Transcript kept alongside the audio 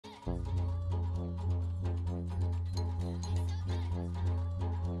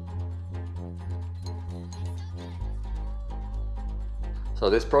So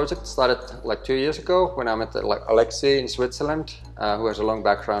this project started like 2 years ago when I met Alexei in Switzerland, who has a long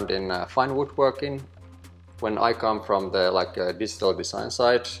background in fine woodworking. When I come from the digital design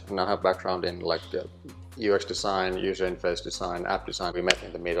side and I have background in UX design, user interface design, app design, we met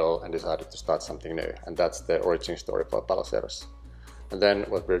in the middle and decided to start something new, and that's the origin story for Paloceras. And then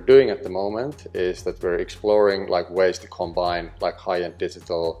what we're doing at the moment is that we're exploring ways to combine high-end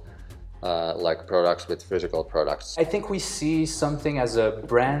digital products with physical products. I think we see something as a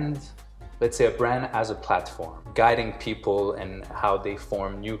brand, let's say a brand as a platform, guiding people and how they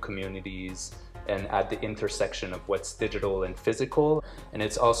form new communities and at the intersection of what's digital and physical. And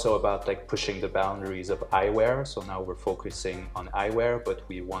it's also about pushing the boundaries of eyewear. So now we're focusing on eyewear, but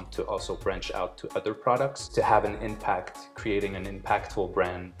we want to also branch out to other products to have an impact, creating an impactful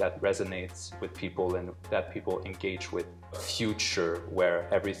brand that resonates with people and that people engage with. A future where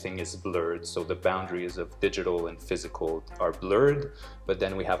everything is blurred, so the boundaries of digital and physical are blurred, but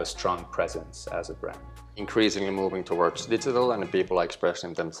then we have a strong presence as a brand. Increasingly moving towards digital, and people are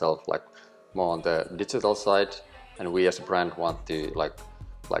expressing themselves more on the digital side, and we as a brand want to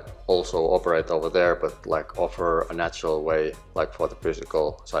also operate over there, but offer a natural way for the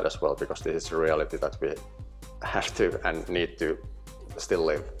physical side as well, because this is a reality that we have to and need to still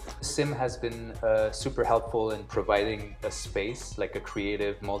live. SIM has been super helpful in providing a space, a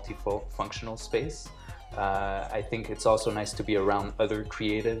creative, multifunctional space. I think it's also nice to be around other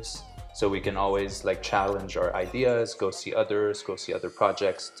creatives, so we can always challenge our ideas, go see other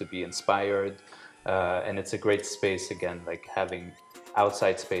projects to be inspired. And it's a great space, again, having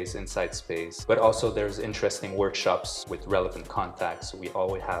outside space, inside space. But also there's interesting workshops with relevant contacts. So we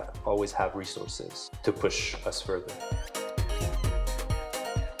always have resources to push us further.